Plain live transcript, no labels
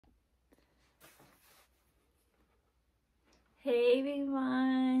Hey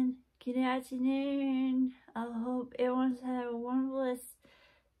everyone, good afternoon. I hope everyone's had a wonderful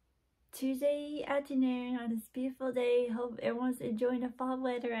Tuesday afternoon on this beautiful day. Hope everyone's enjoying the fall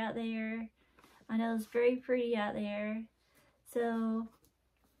weather out there. I know it's very pretty out there. So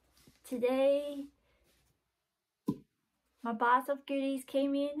today my box of goodies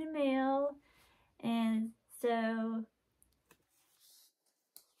came in the mail, and so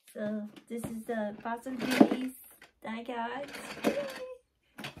this is the box of goodies that I got.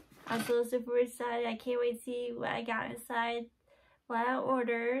 I'm so super excited. I can't wait to see what I got inside, what I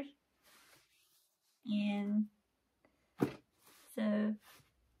ordered. And so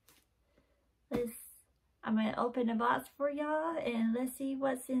I'm gonna open the box for y'all and let's see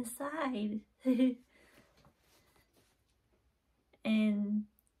what's inside. And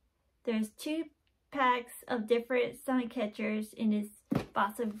there's 2 packs of different sun catchers in this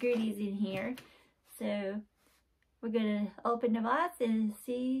box of goodies in here. So we're gonna open the box and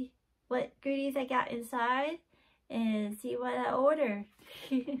see what goodies I got inside and see what I ordered.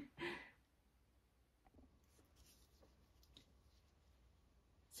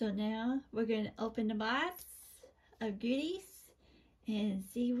 So now we're going to open the box of goodies and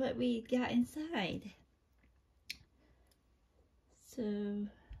see what we got inside. So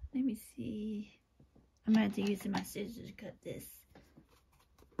let me see. I'm going to have to use my scissors to cut this.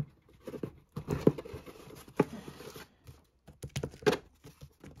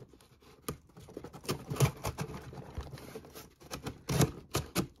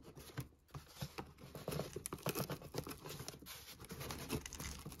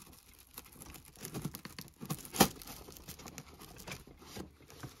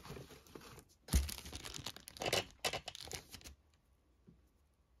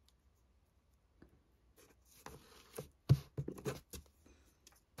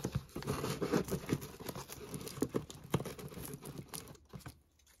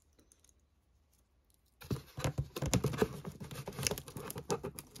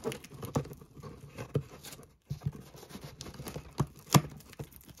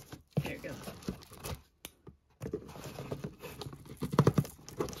 There we go.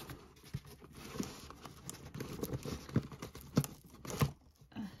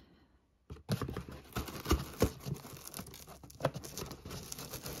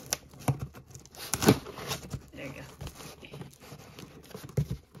 There you go.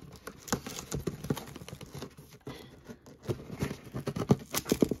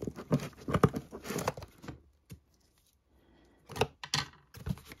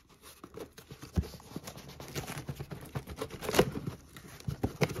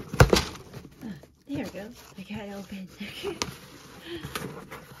 There we go. I got it open.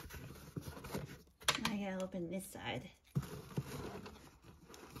 I gotta open this side.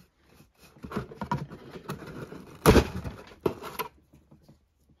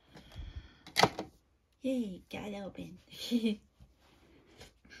 Yay, got it open.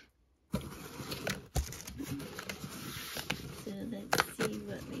 So let's see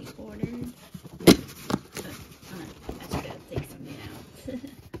what we ordered. I just gotta take something out.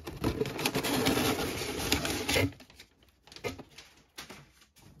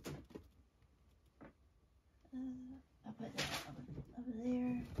 I'll put that over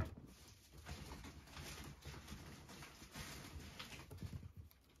there.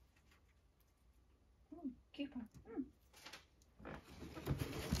 Coupon.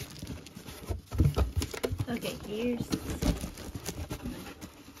 Okay, here's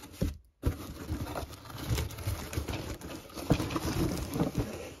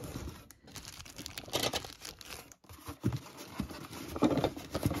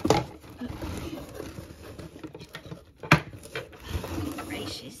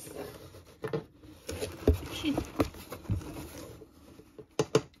gracious.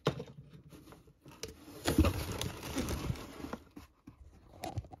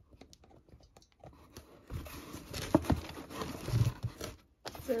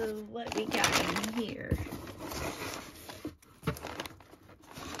 So what we got in here?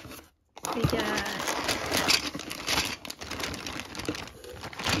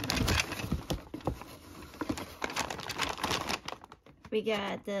 We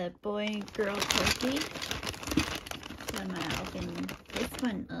got the boy and girl turkey. So I'm gonna open this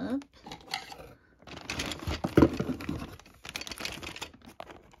one up.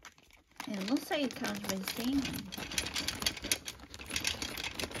 And it looks like it comes with salmon.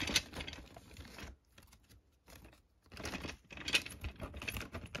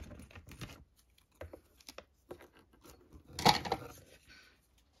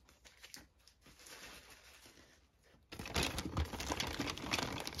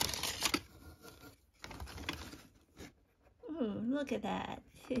 Ooh, look at that.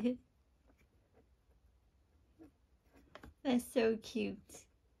 That's so cute.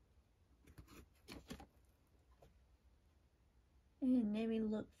 And let me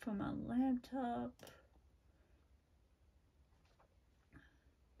look for my laptop.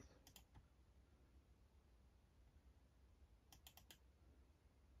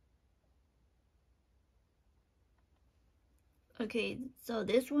 Okay, so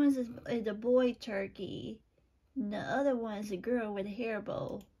this one is a boy turkey. And the other one is a girl with a hair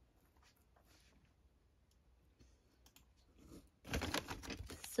bow.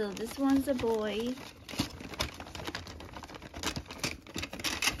 So this one's a boy.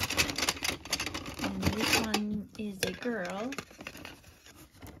 And this one is a girl.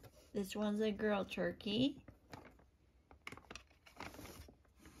 This one's a girl turkey.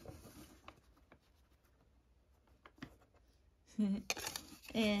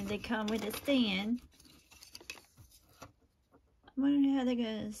 And they come with a stand. I'm wondering how they're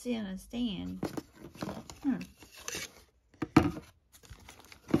gonna sit on a stand.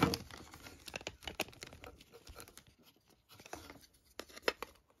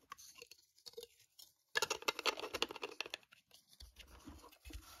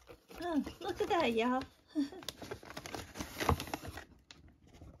 Oh, look at that, y'all.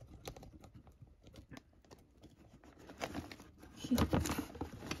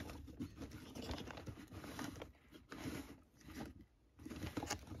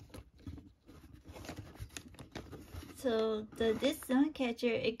 So this sun catcher,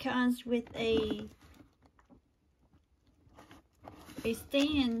 it comes with a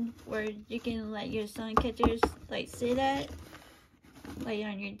stand where you can let your sun catchers like sit at, like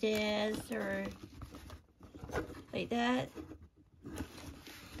on your desk or like that.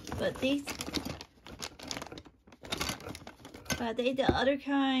 But these, they the other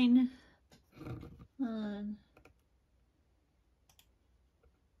kind.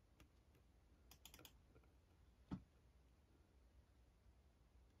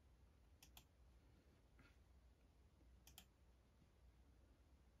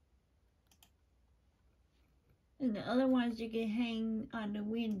 And the other ones you can hang on the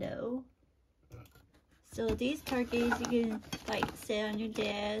window. So these turkeys you can like sit on your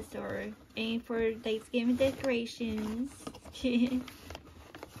desk or aim for Thanksgiving decorations.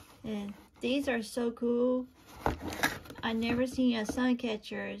 And these are so cool. I never seen a sun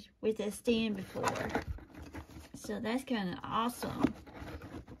catcher with a stand before. So that's kind of awesome.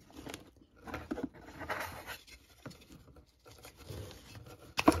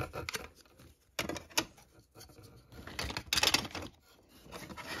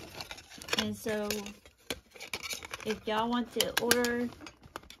 And so, if y'all want to order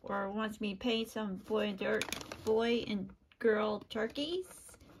or wants me to paint some boy and girl turkeys,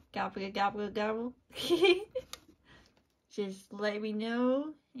 gobble gobble gobble, just let me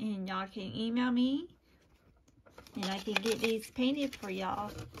know, and y'all can email me, and I can get these painted for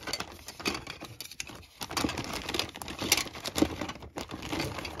y'all.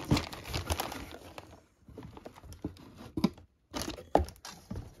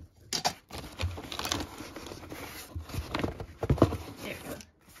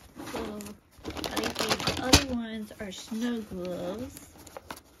 Are snow gloves.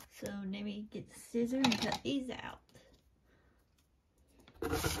 So let me get the scissors and cut these out.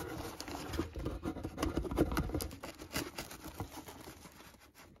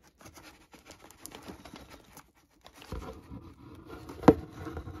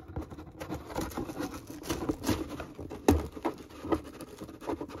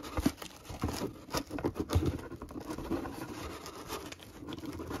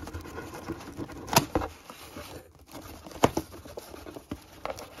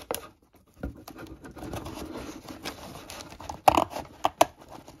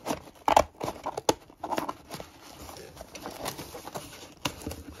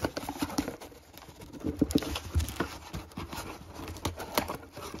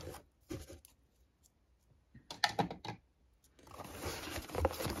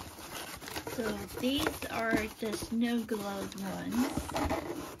 So these are the snow globe ones.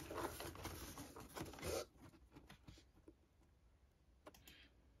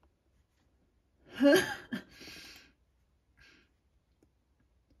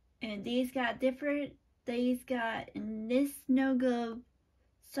 And these got different, in this snow globe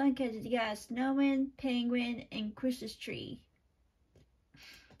sun catcher, you got a snowman, penguin, and Christmas tree.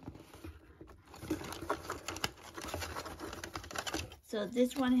 So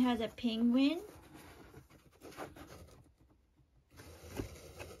this one has a penguin.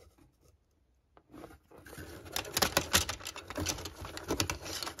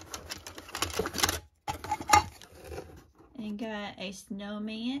 And got a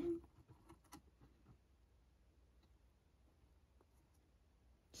snowman.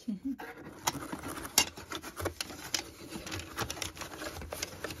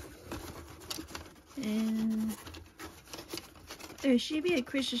 And there should be a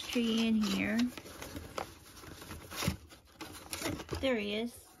Christmas tree in here. There he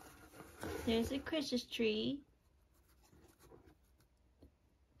is. There's a Christmas tree.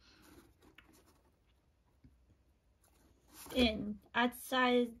 And I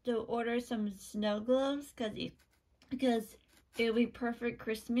decided to order some snow gloves because it'll be perfect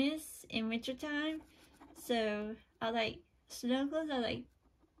Christmas in wintertime. So I like snow gloves. I like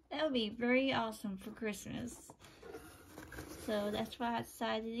that would be very awesome for Christmas. So that's why I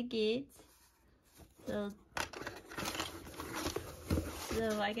decided to get. So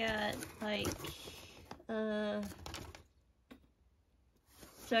I got like so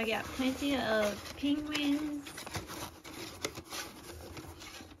I got plenty of penguins,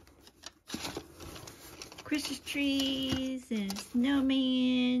 Christmas trees, and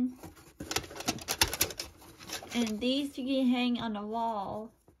snowmen. And these you can hang on the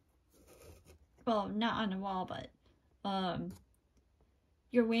wall. Well, not on the wall, but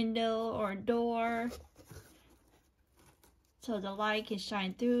your window or door, so the light can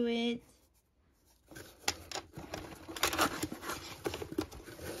shine through it.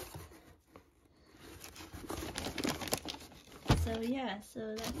 So yeah,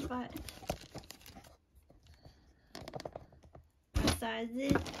 so that's what I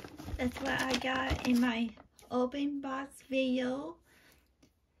decided. That's what I got in my open box video.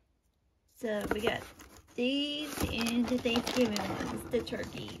 So we got these and the Thanksgiving ones, the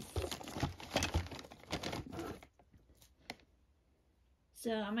turkeys.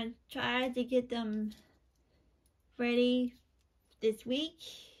 So I'm going to try to get them ready this week.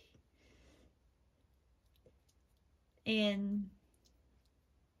 And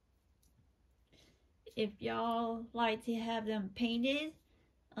if y'all like to have them painted,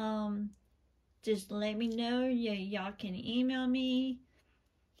 just let me know. Y'all can email me.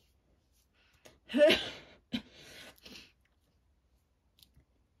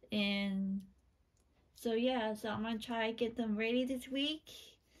 And so yeah, so I'm gonna try to get them ready this week,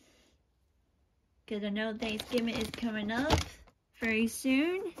 because I know Thanksgiving is coming up very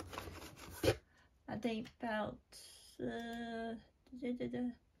soon. I think about I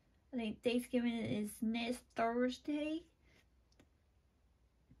think Thanksgiving is next Thursday.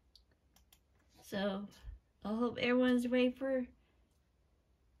 So I hope everyone's ready for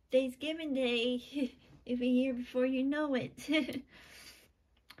Thanksgiving Day. If you're here before you know it.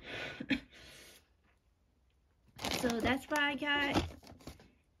 So that's what I got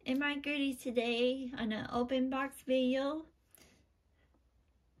in my goodies today on an open box video.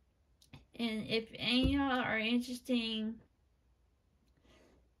 And if any of y'all are interested in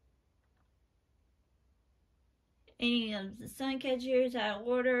any of the sun catchers I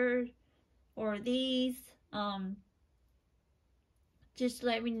ordered or these, just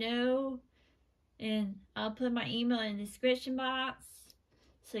let me know, and I'll put my email in the description box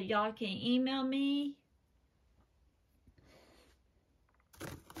so y'all can email me.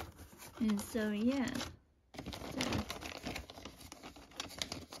 And so yeah,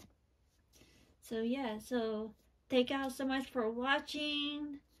 so yeah, so thank y'all so much for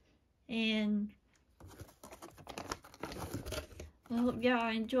watching, and I hope y'all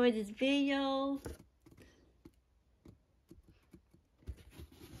enjoyed this video.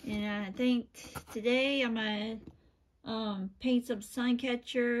 And I think today I'm gonna paint some sun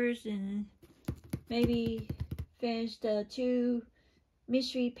catchers and maybe finish the 2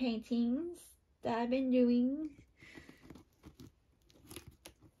 mystery paintings that I've been doing,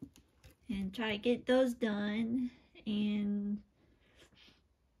 and try to get those done. And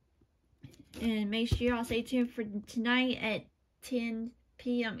make sure y'all stay tuned for tonight at 10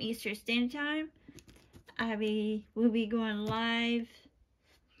 p.m. Eastern Standard Time. We'll be going live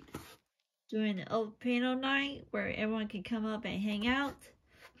during the open panel night, where everyone can come up and hang out.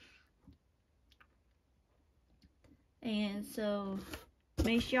 And so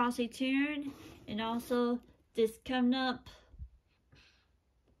make sure y'all stay tuned. And also, this coming up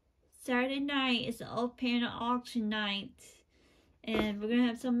Saturday night is the open panel auction night, and we're gonna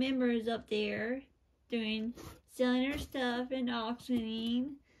have some members up there selling their stuff and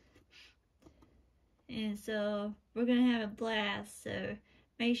auctioning. And so we're gonna have a blast. So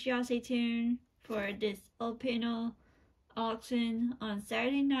make sure y'all stay tuned for this open panel auction on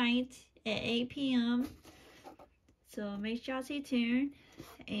Saturday night at 8 p.m. So make sure y'all stay tuned.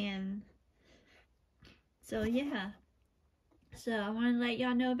 And so yeah, so I want to let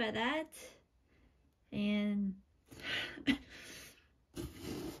y'all know about that. And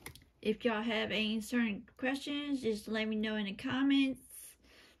If y'all have any certain questions, just let me know in the comments,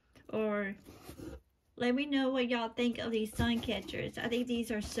 or let me know what y'all think of these sun catchers. I think these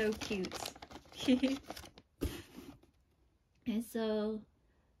are so cute. And so,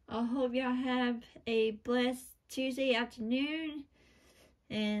 I hope y'all have a blessed Tuesday afternoon.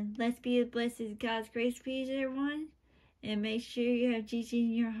 And let's be as blessed as God's grace, please, everyone. And make sure you have Jesus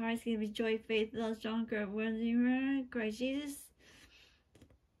in your hearts, give you joy, faith, love, strong, grow, in Christ Jesus.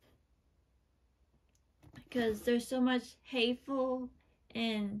 Because there's so much hateful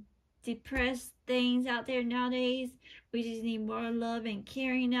and depressed things out there nowadays. We just need more love and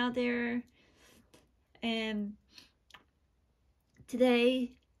caring out there. And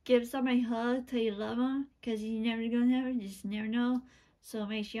today, give somebody a hug, tell you love them, because you never gonna have it, you just never know. So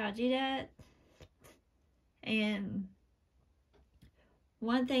make sure y'all do that. And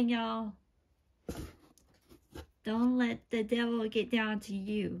one thing, y'all, don't let the devil get down to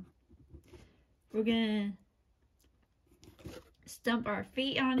you. We're gonna stomp our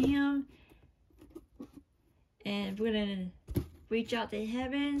feet on him, and we're gonna reach out to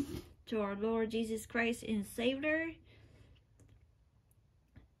heaven, to our Lord Jesus Christ and Savior,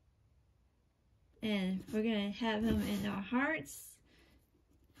 and we're gonna have him in our hearts,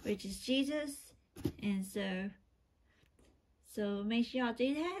 which is Jesus. And so make sure y'all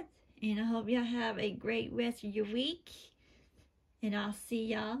do that, and I hope y'all have a great rest of your week, and I'll see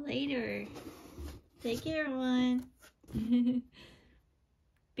y'all later. Take care, everyone.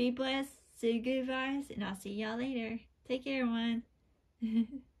 Be blessed, say good vibes, and I'll see y'all later. Take care, everyone.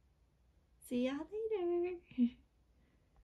 See y'all later.